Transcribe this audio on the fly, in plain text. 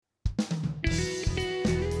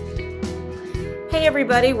morning,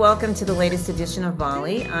 everybody. Welcome to the latest edition of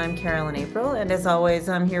Volley. I'm Carolyn April, and as always,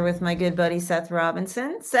 I'm here with my good buddy Seth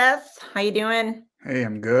Robinson. Seth, how you doing? Hey,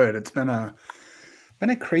 I'm good. It's been a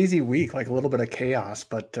crazy week, like a little bit of chaos,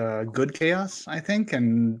 but good chaos, I think.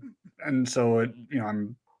 And so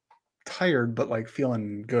I'm tired, but like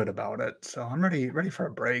feeling good about it. So I'm ready for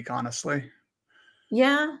a break, honestly.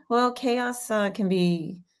 Yeah, well, chaos can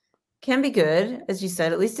be good, as you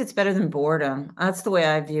said. At least it's better than boredom. That's the way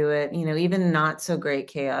I view it. Even not so great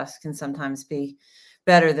chaos can sometimes be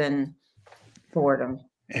better than boredom.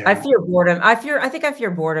 I Yeah. fear boredom. I think I fear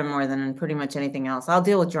boredom more than pretty much anything else. I'll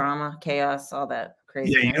deal with drama, chaos, all that Yeah,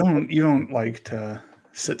 you craziness. don't you don't like to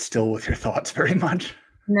sit still with your thoughts very much.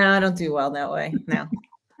 No, I don't do well that way. No,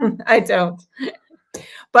 I don't.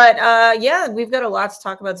 But yeah, we've got a lot to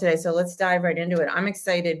talk about today. So let's dive right into it. I'm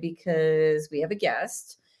excited because we have a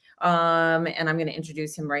guest. And I'm going to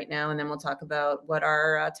introduce him right now, and then we'll talk about what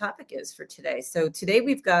our topic is for today. So today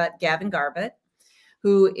we've got Gavin Garbutt,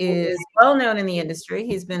 who is well known in the industry.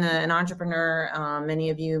 He's been an entrepreneur.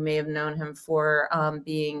 Many of you may have known him for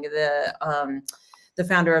being the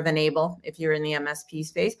founder of Enable, if you're in the MSP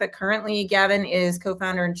space. But currently, Gavin is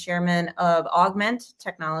co-founder and chairman of Augment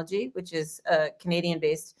Technology, which is a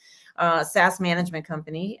Canadian-based SaaS management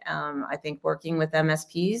company. I think working with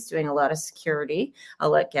MSPs, doing a lot of security. I'll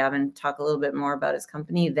let Gavin talk a little bit more about his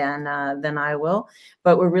company than I will.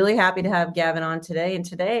 But we're really happy to have Gavin on today. And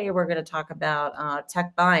today we're going to talk about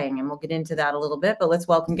tech buying, and we'll get into that a little bit. But let's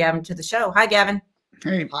welcome Gavin to the show. Hi, Gavin.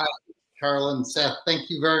 Hey, Hi, Carolyn, Seth. Thank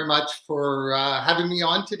you very much for having me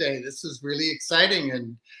on today. This is really exciting,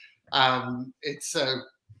 and it's a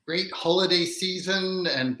great holiday season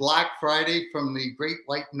and Black Friday from the Great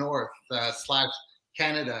White North slash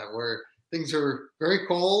Canada, where things are very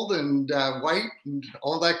cold and white and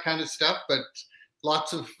all that kind of stuff, but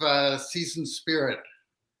lots of season spirit.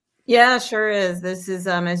 Yeah, sure is. This is,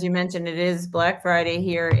 as you mentioned, it is Black Friday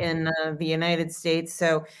here in the United States.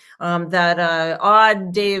 So that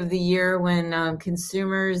odd day of the year when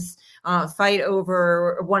consumers fight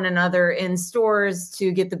over one another in stores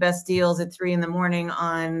to get the best deals at 3 in the morning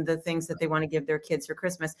on the things that they want to give their kids for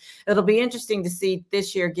Christmas. It'll be interesting to see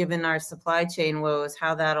this year, given our supply chain woes,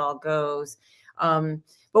 how that all goes. But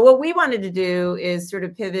what we wanted to do is sort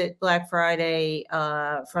of pivot Black Friday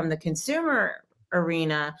from the consumer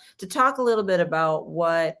arena to talk a little bit about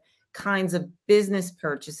what kinds of business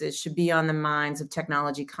purchases should be on the minds of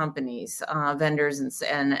technology companies, vendors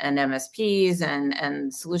and MSPs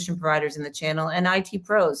and solution providers in the channel, and IT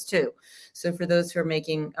pros too. So for those who are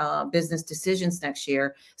making business decisions next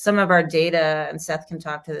year, some of our data, and Seth can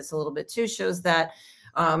talk to this a little bit too, shows that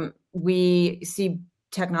we see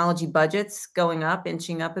technology budgets going up,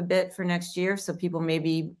 inching up a bit for next year. So people may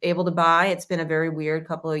be able to buy. It's been a very weird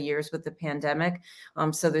couple of years with the pandemic.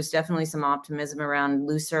 So there's definitely some optimism around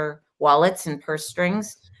looser wallets and purse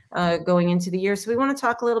strings going into the year. So we want to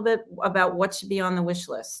talk a little bit about what should be on the wish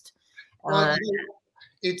list. Well,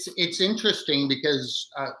 it's interesting because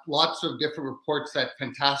lots of different reports. That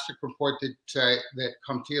fantastic report that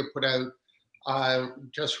CompTIA put out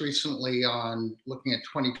just recently on looking at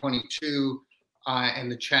 2022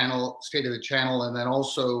 and the channel state of the channel, and then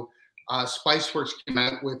also Spiceworks came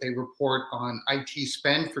out with a report on IT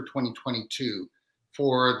spend for 2022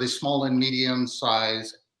 for the small and medium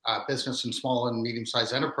size business and small and medium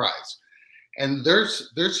size enterprise, and they're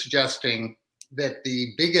suggesting that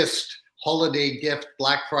the biggest holiday gift,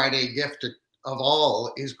 Black Friday gift of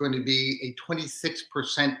all, is going to be a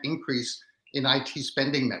 26% increase in IT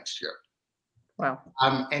spending next year. Wow.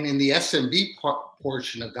 And in the SMB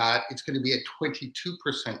portion of that, it's going to be a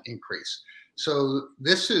 22% increase. So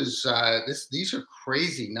these are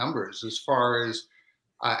crazy numbers as far as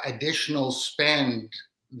additional spend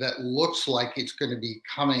that looks like it's going to be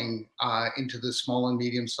coming into the small and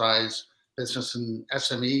medium sized business and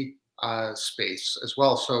SME space as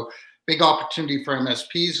well. So big opportunity for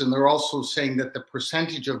MSPs, and they're also saying that the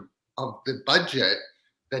percentage of the budget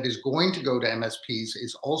that is going to go to MSPs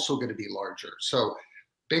is also going to be larger. So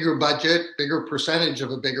bigger budget, bigger percentage of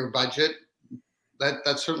a bigger budget,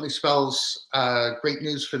 that certainly spells great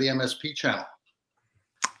news for the MSP channel.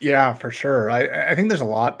 yeah, for sure. I think there's a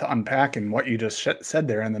lot to unpack in what you just said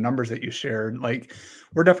there and the numbers that you shared. Like,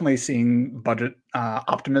 we're definitely seeing budget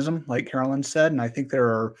optimism, like Carolyn said, and I think there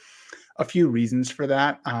are a few reasons for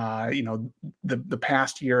that. The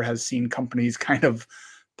past year has seen companies kind of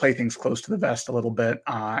play things close to the vest a little bit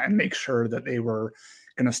and make sure that they were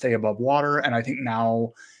going to stay above water. And I think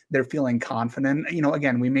now they're feeling confident.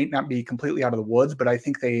 Again, we may not be completely out of the woods, but I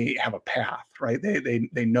think they have a path, right?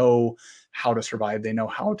 They know how to survive. They know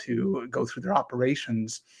how to go through their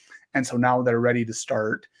operations, and so now they're ready to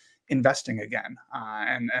start investing again.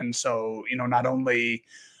 And so, not only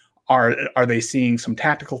are they seeing some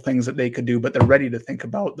tactical things that they could do, but they're ready to think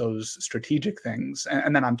about those strategic things.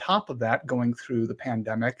 And then on top of that, going through the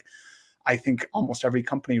pandemic, I think almost every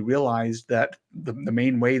company realized that the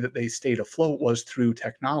main way that they stayed afloat was through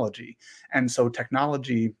technology. And so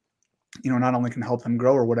technology, not only can help them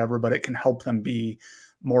grow or whatever, but it can help them be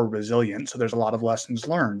more resilient. So there's a lot of lessons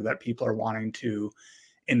learned that people are wanting to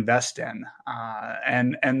invest in.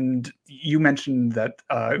 And you mentioned that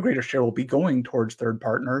a greater share will be going towards third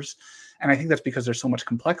partners. And I think that's because there's so much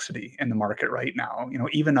complexity in the market right now.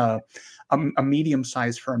 Even a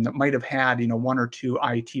medium-sized firm that might have had, one or two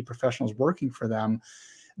IT professionals working for them,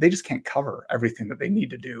 they just can't cover everything that they need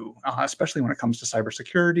to do, especially when it comes to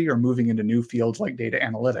cybersecurity or moving into new fields like data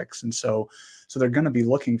analytics. And so they're going to be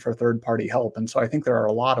looking for third-party help. And so I think there are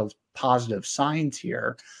a lot of positive signs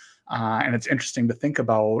here. And it's interesting to think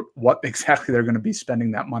about what exactly they're going to be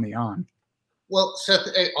spending that money on. Well, Seth,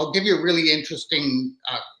 I'll give you a really interesting,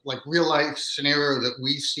 real life scenario that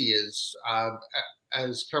we see is,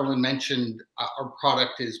 as Carolyn mentioned, our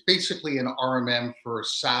product is basically an RMM for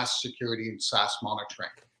SaaS security and SaaS monitoring.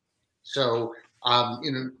 So,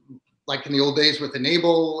 like in the old days with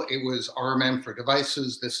N-able, it was RMM for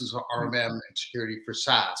devices. This is RMM and security for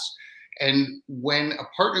SaaS. And when a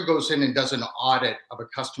partner goes in and does an audit of a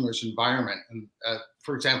customer's environment, and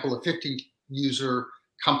for example, a 50-user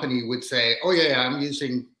company would say, oh yeah, I'm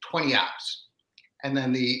using 20 apps. And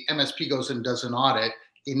then the MSP goes and does an audit,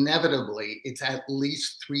 inevitably it's at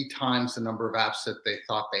least 3 times the number of apps that they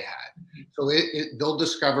thought they had. So they'll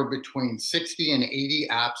discover between 60 and 80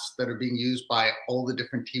 apps that are being used by all the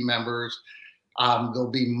different team members.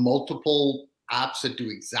 There'll be multiple apps that do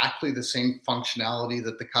exactly the same functionality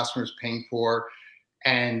that the customer is paying for.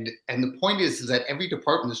 And the point is that every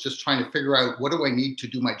department is just trying to figure out, what do I need to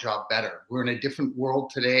do my job better? We're in a different world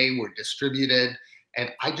today. We're distributed.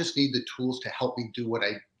 And I just need the tools to help me do what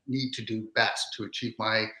I need to do best to achieve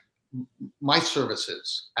my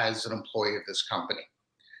services as an employee of this company.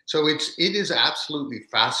 So it is absolutely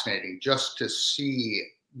fascinating just to see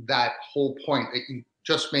that whole point that you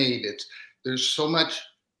just made. There's so much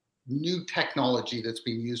new technology that's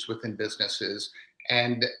being used within businesses.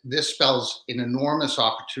 And this spells an enormous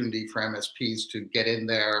opportunity for MSPs to get in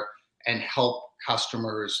there and help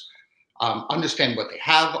customers understand what they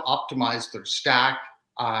have, optimize their stack,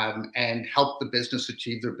 and help the business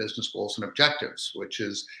achieve their business goals and objectives, which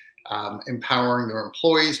is empowering their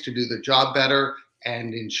employees to do their job better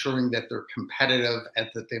and ensuring that they're competitive and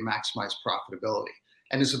that they maximize profitability.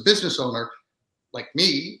 And as a business owner like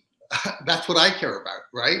me, that's what I care about,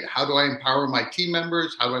 right? How do I empower my team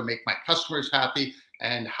members? How do I make my customers happy?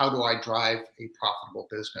 And how do I drive a profitable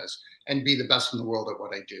business and be the best in the world at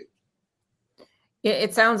what I do?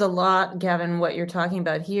 It sounds a lot, Gavin, what you're talking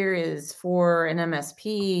about here is for an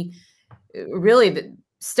MSP, really the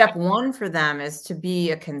step one for them is to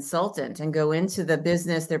be a consultant and go into the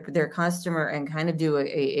business, their customer, and kind of do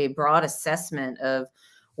a broad assessment of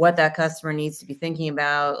what that customer needs to be thinking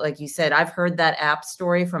about. Like you said, I've heard that app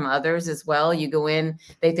story from others as well. You go in,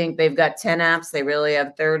 they think they've got 10 apps, they really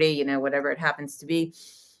have 30, whatever it happens to be.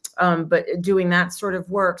 But doing that sort of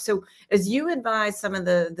work. So as you advise some of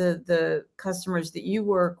the customers that you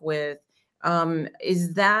work with,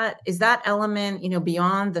 is that element,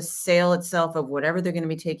 beyond the sale itself of whatever they're going to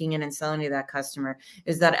be taking in and selling to that customer,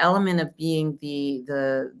 is that element of being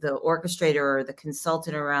the orchestrator or the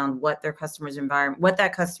consultant around what their customer's environment, what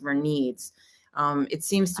that customer needs? It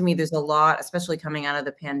seems to me there's a lot, especially coming out of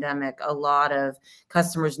the pandemic, a lot of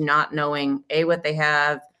customers not knowing A, what they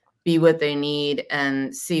have, B, what they need,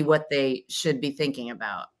 and C, what they should be thinking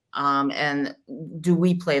about. And do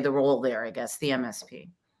we play the role there, I guess, the MSP?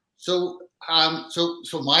 So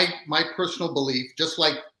my personal belief, just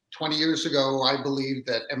like 20 years ago, I believe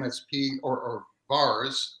that MSP or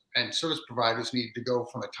VARs and service providers need to go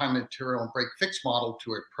from a time and material and break fix model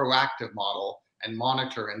to a proactive model and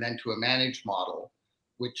monitor, and then to a managed model,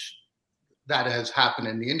 which that has happened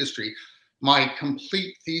in the industry. My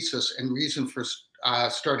complete thesis and reason for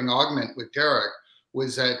starting Augment with Derek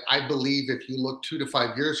was that I believe if you look 2 to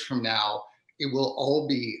 5 years from now, it will all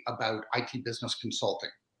be about IT business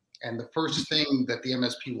consulting. And the first thing that the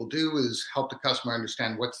MSP will do is help the customer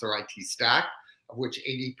understand what's their IT stack, of which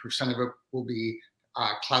 80% of it will be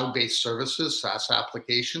cloud-based services, SaaS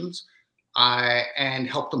applications, and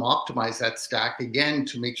help them optimize that stack, again,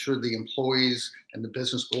 to make sure the employees and the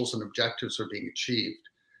business goals and objectives are being achieved.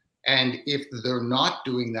 And if they're not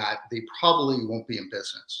doing that, they probably won't be in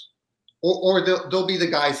business. Or they'll be the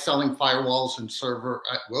guys selling firewalls and server.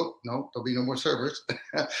 There'll be no more servers,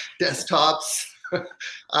 desktops,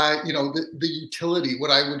 the utility,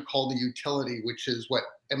 what I would call the utility, which is what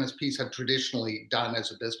MSPs have traditionally done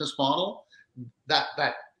as a business model,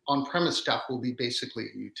 that on-premise stuff will be basically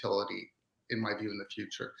a utility, in my view, in the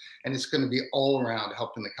future. And it's going to be all around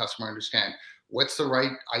helping the customer understand what's the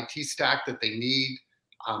right IT stack that they need,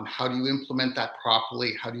 how do you implement that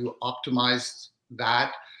properly, how do you optimize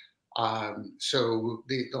that. So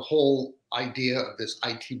the whole idea of this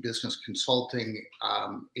IT business consulting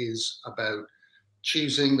is about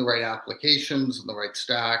choosing the right applications and the right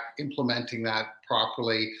stack, implementing that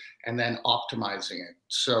properly, and then optimizing it.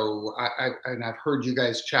 So I've heard you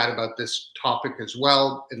guys chat about this topic as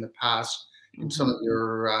well in the past in some of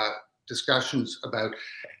your discussions about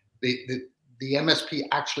the MSP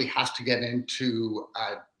actually has to get into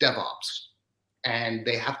DevOps, and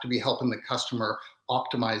they have to be helping the customer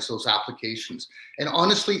optimize those applications. And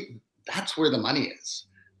honestly, that's where the money is.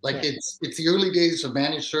 Like it's the early days of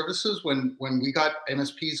managed services when we got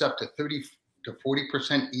MSPs up to 30 to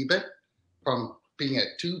 40% EBIT from being a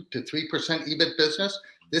 2 to 3% EBIT business.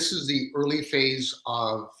 This is the early phase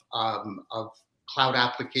of cloud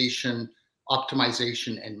application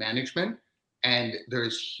optimization and management, and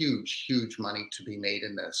there's huge money to be made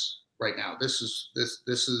in this right now. This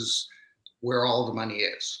is where all the money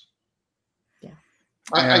is.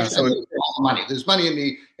 I so all the money. There's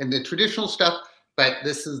money in the traditional stuff, but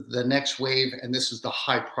this is the next wave, and this is the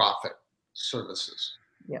high profit services.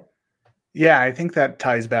 Yeah, I think that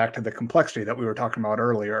ties back to the complexity that we were talking about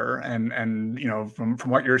earlier. And from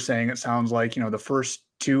what you're saying, it sounds like, the first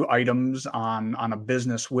two items on a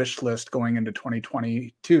business wish list going into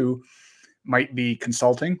 2022 might be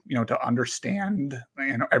consulting, to understand,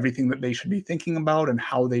 everything that they should be thinking about and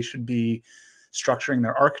how they should be structuring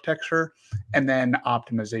their architecture, and then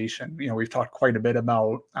optimization. We've talked quite a bit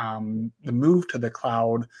about the move to the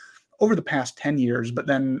cloud over the past 10 years, but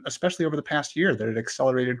then especially over the past year that it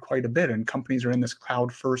accelerated quite a bit, and companies are in this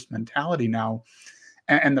cloud first mentality now.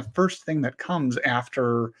 And the first thing that comes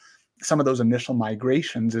after some of those initial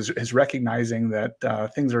migrations is recognizing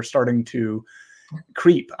that things are starting to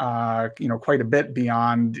creep, quite a bit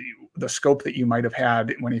beyond the scope that you might have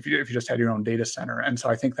had if you just had your own data center. And so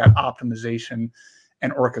I think that optimization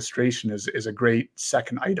and orchestration is a great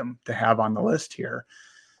second item to have on the list here.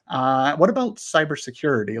 What about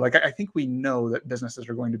cybersecurity? Like, I think we know that businesses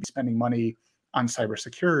are going to be spending money on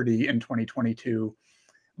cybersecurity in 2022,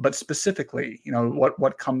 but specifically,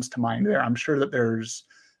 what comes to mind there? I'm sure that there's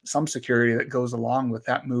some security that goes along with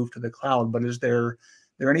that move to the cloud, but is there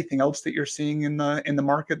anything else that you're seeing in the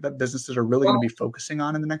market that businesses are really going to be focusing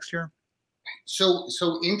on in the next year? So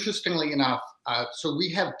interestingly enough, so we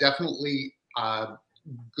have definitely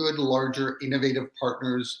good, larger, innovative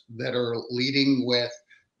partners that are leading with,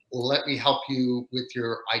 let me help you with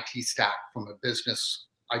your IT stack from a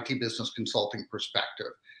IT business consulting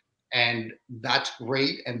perspective. And that's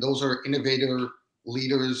great. And those are innovator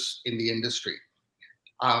leaders in the industry.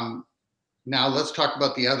 Now let's talk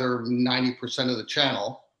about the other 90% of the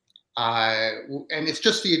channel. And it's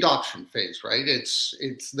just the adoption phase, right? It's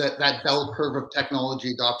that bell curve of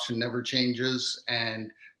technology adoption never changes.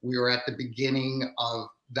 And we are at the beginning of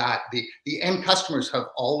that. The end customers have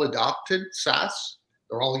all adopted SaaS.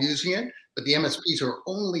 They're all using it, but the MSPs are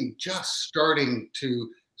only just starting to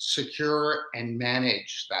secure and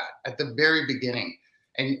manage that at the very beginning.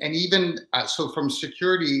 And even so from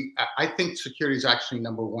security, I think security is actually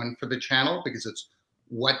number one for the channel because it's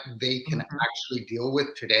what they can actually deal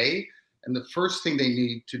with today. And the first thing they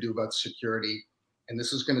need to do about security, and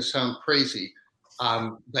this is going to sound crazy,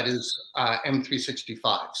 that is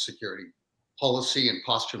M365 security, policy and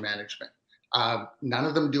posture management. None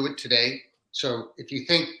of them do it today. So if you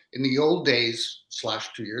think in the old days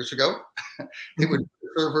 / 2 years ago, they would put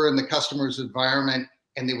a server in the customer's environment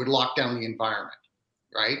and they would lock down the environment,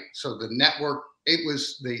 right? So the network, it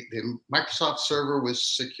was the Microsoft server was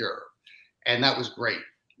secure, and that was great.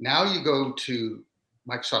 Now you go to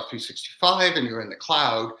Microsoft 365 and you're in the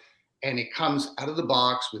cloud, and it comes out of the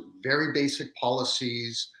box with very basic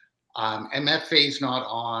policies. MFA is not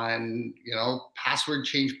on, password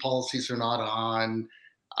change policies are not on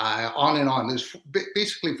and on. There's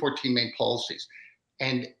basically 14 main policies,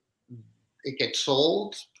 and it gets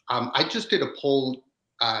sold. I just did a poll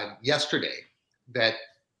yesterday that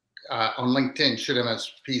on LinkedIn, should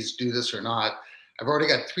MSPs do this or not? I've already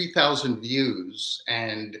got 3,000 views,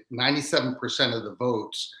 and 97% of the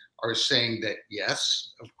votes are saying that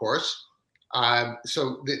yes, of course.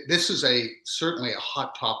 So this is certainly a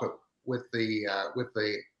hot topic with the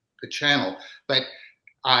channel. But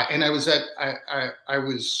and I was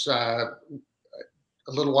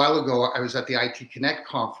a little while ago, I was at the IT Connect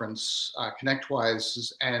conference,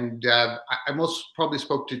 ConnectWise, and I most probably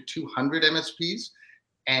spoke to 200 MSPs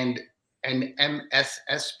and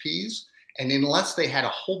MSSPs. And unless they had a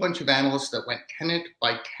whole bunch of analysts that went tenant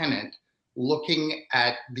by tenant looking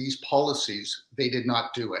at these policies, they did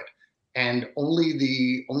not do it. And only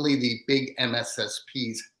the big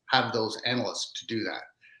MSSPs have those analysts to do that.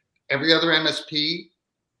 Every other MSP,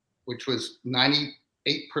 which was 98%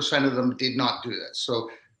 of them, did not do this. So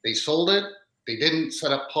they sold it, they didn't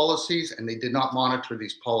set up policies, and they did not monitor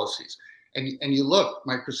these policies. And you look,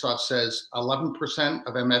 Microsoft says 11%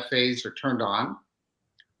 of MFAs are turned on.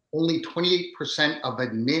 Only 28% of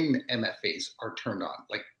admin MFAs are turned on.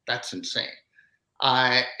 Like, that's insane.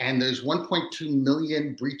 And there's 1.2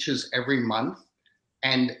 million breaches every month,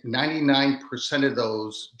 and 99% of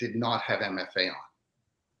those did not have MFA on.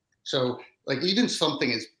 So, like, even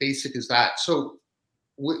something as basic as that. So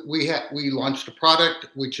we launched a product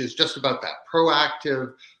which is just about that: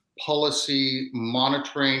 proactive policy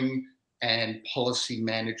monitoring and policy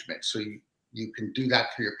management. So you can do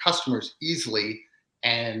that for your customers easily.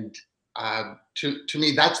 And to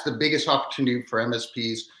me, that's the biggest opportunity for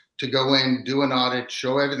MSPs to go in, do an audit,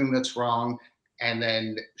 show everything that's wrong, and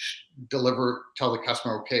then tell the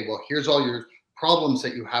customer, okay, well, here's all your problems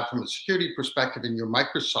that you have from a security perspective in your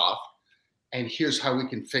Microsoft, and here's how we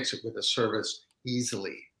can fix it with a service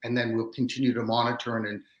easily. And then we'll continue to monitor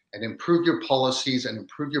and improve your policies and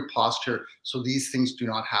improve your posture so these things do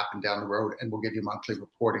not happen down the road, and we'll give you monthly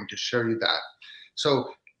reporting to show you that. So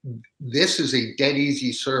this is a dead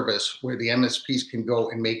easy service where the MSPs can go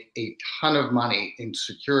and make a ton of money in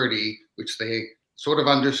security, which they sort of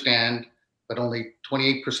understand, but only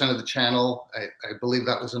 28% of the channel, I believe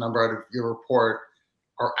that was a number out of your report,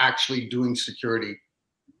 are actually doing security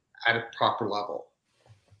at a proper level.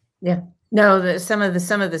 Yeah. No, some of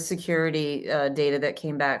the security data that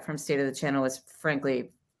came back from State of the Channel was frankly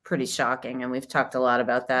pretty shocking. And we've talked a lot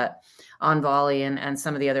about that on Volley and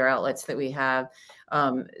some of the other outlets that we have.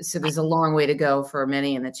 So there's a long way to go for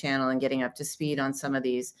many in the channel and getting up to speed on some of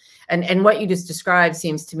these. And what you just described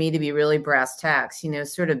seems to me to be really brass tacks,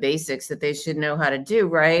 sort of basics that they should know how to do,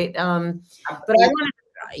 right? But I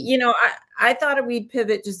wanted, I thought we'd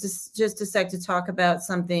pivot just a sec to talk about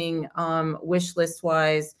something wish list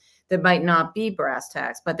wise that might not be brass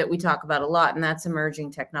tacks, but that we talk about a lot, and that's emerging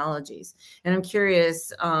technologies. And I'm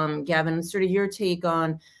curious, Gavin, sort of your take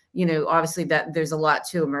on, obviously that there's a lot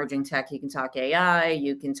to emerging tech. You can talk AI,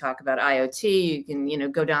 you can talk about IoT, you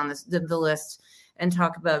can, go down the list and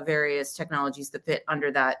talk about various technologies that fit under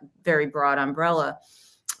that very broad umbrella.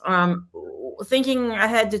 Thinking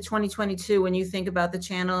ahead to 2022, when you think about the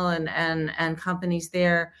channel and companies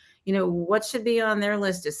there, what should be on their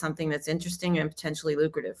list is something that's interesting and potentially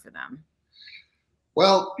lucrative for them?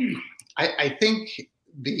 Well, I think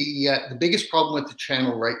the biggest problem with the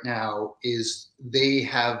channel right now is they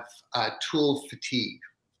have tool fatigue,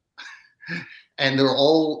 and they're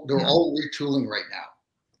all retooling right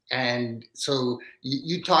now. And so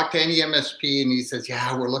you talk to any MSP and he says,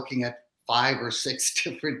 yeah, we're looking at 5 or 6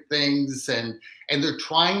 different things, and they're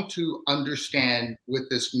trying to understand with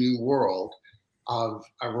this new world of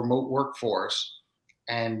a remote workforce,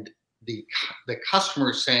 and the customer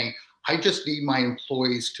is saying, I just need my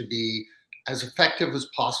employees to be as effective as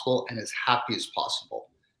possible and as happy as possible,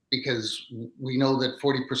 because we know that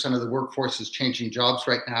 40% of the workforce is changing jobs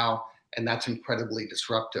right now, and that's incredibly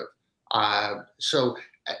disruptive. So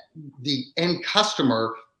the end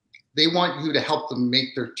customer, they want you to help them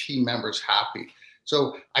make their team members happy.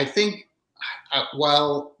 So I think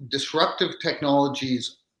while disruptive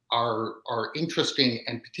technologies are interesting,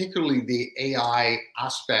 and particularly the AI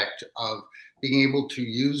aspect of being able to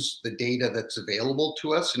use the data that's available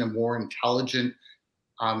to us in a more intelligent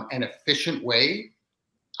and efficient way,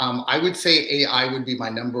 I would say AI would be my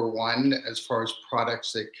number one as far as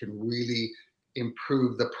products that can really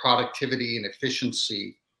improve the productivity and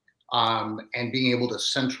efficiency, and being able to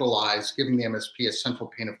centralize, giving the MSP a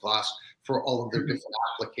central pane of glass for all of their different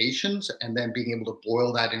applications, and then being able to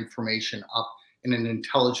boil that information up in an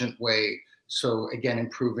intelligent way. So again,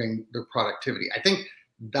 improving their productivity. I think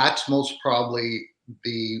that's most probably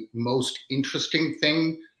the most interesting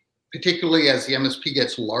thing, particularly as the MSP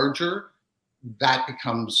gets larger. That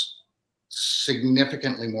becomes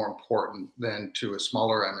significantly more important than to a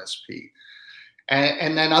smaller MSP.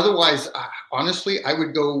 And then otherwise, honestly, I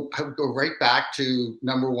would go right back to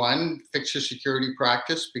number one: fix your security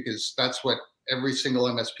practice, because that's what every single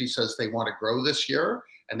MSP says they want to grow this year,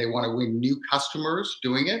 and they want to win new customers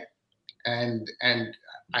doing it. And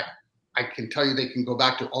I can tell you they can go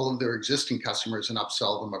back to all of their existing customers and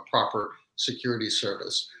upsell them a proper security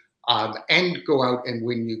service. and go out and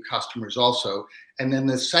win new customers also. And then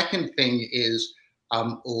the second thing is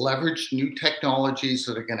leverage new technologies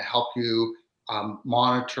that are going to help you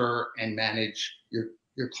monitor and manage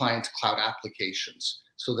your clients' cloud applications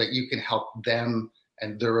so that you can help them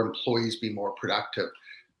and their employees be more productive.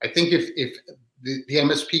 I think if the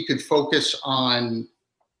MSP could focus on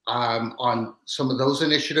some of those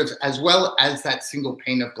initiatives, as well as that single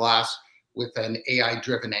pane of glass with an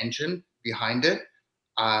AI-driven engine behind it,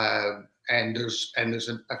 and there's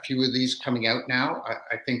a few of these coming out now.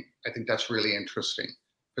 I think that's really interesting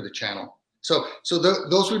for the channel. So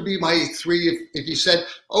those would be my three. If you said,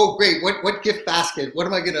 "Oh, great, what gift basket? What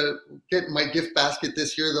am I going to get in my gift basket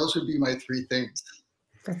this year?" Those would be my three things.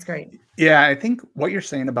 That's great. Yeah, I think what you're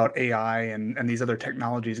saying about AI and these other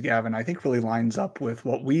technologies, Gavin, I think really lines up with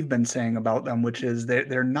what we've been saying about them, which is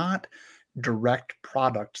they're not direct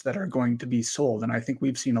products that are going to be sold. And I think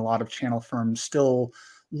we've seen a lot of channel firms still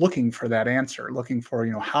looking for that answer, looking for,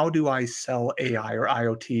 how do I sell AI or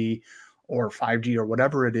IoT or 5G or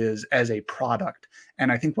whatever it is as a product?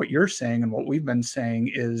 And I think what you're saying and what we've been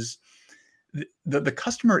saying is the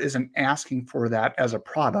customer isn't asking for that as a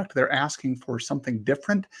product. They're asking for something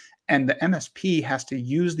different. And the MSP has to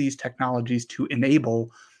use these technologies to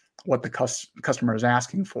enable what the customer is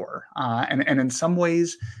asking for. And in some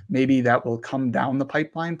ways, maybe that will come down the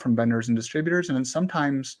pipeline from vendors and distributors. And then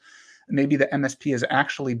sometimes maybe the MSP is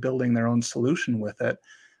actually building their own solution with it.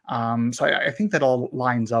 So I think that all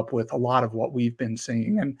lines up with a lot of what we've been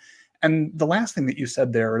seeing. And the last thing that you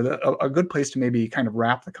said there, a good place to maybe kind of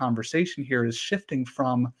wrap the conversation here is shifting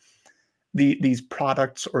from these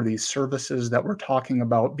products or these services that we're talking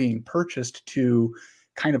about being purchased to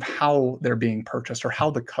kind of how they're being purchased or how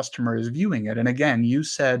the customer is viewing it. And again, you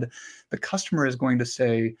said the customer is going to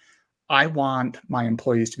say, I want my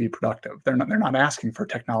employees to be productive. They're not asking for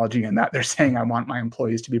technology in that. They're saying, I want my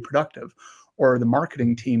employees to be productive. Or the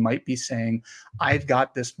marketing team might be saying, I've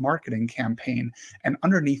got this marketing campaign, and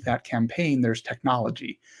underneath that campaign, there's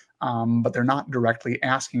technology, but they're not directly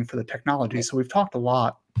asking for the technology. So we've talked a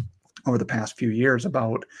lot over the past few years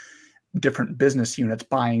about different business units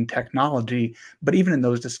buying technology, but even in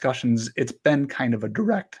those discussions, it's been kind of a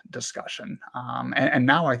direct discussion. And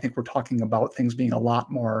now I think we're talking about things being a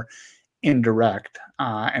lot more indirect.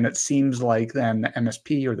 And it seems like then the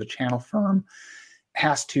MSP or the channel firm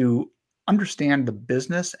has to understand the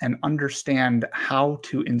business and understand how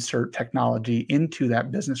to insert technology into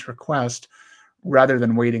that business request rather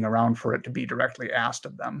than waiting around for it to be directly asked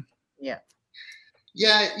of them. Yeah.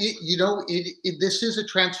 Yeah, this is a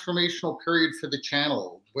transformational period for the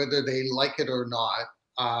channel, whether they like it or not,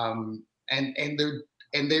 and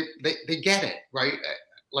they get it, right?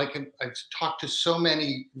 Like I've talked to so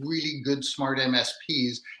many really good smart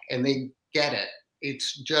MSPs, and they get it.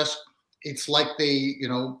 It's like they,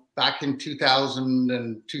 back in 2000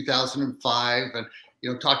 and 2005,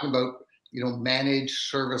 and talking about managed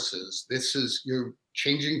services. You're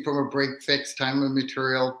changing from a break fix time and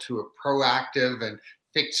material to a proactive and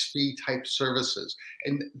fixed fee type services.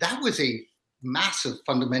 And that was a massive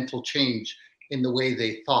fundamental change in the way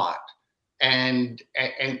they thought. And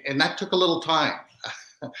that took a little time.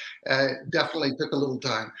 Definitely took a little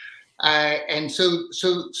time. And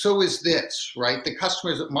so is this, right?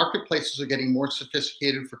 The marketplaces are getting more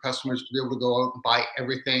sophisticated for customers to be able to go out and buy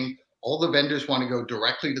everything. All the vendors want to go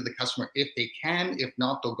directly to the customer if they can. If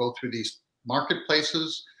not, they'll go through these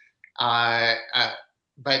marketplaces. But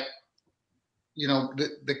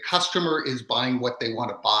the customer is buying what they want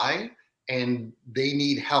to buy, and they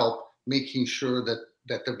need help making sure that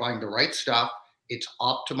they're buying the right stuff. It's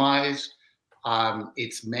optimized,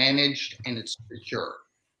 it's managed, and it's secure.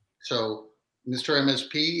 So, Mr.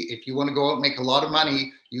 MSP, if you want to go out and make a lot of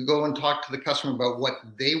money, you go and talk to the customer about what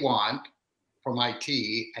they want from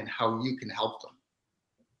IT and how you can help them.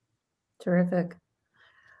 Terrific.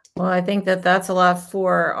 Well, I think that's a lot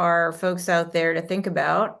for our folks out there to think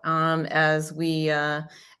about as we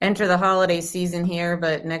enter the holiday season here.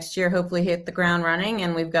 But next year, hopefully hit the ground running,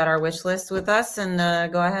 and we've got our wish list with us, and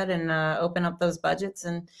go ahead and open up those budgets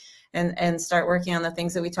and start working on the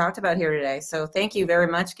things that we talked about here today. So thank you very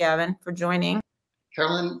much, Gavin, for joining.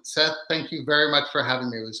 Carolyn, Seth, thank you very much for having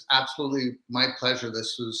me. It was absolutely my pleasure.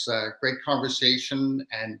 This was a great conversation,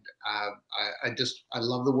 and I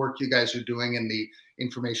love the work you guys are doing and the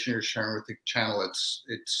information you're sharing with the channel.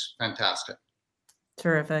 It's fantastic.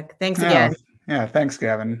 Terrific. Thanks again. Yeah, thanks,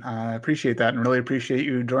 Gavin. I appreciate that and really appreciate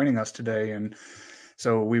you joining us today. And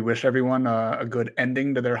so we wish everyone a good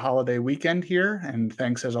ending to their holiday weekend here. And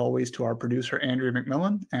thanks as always to our producer, Andrea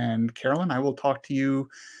McMillan. And Carolyn, I will talk to you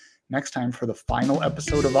next time for the final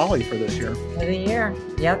episode of Ollie for this year. For the year.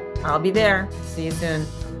 Yep, I'll be there. See you soon.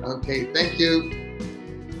 Okay, thank you.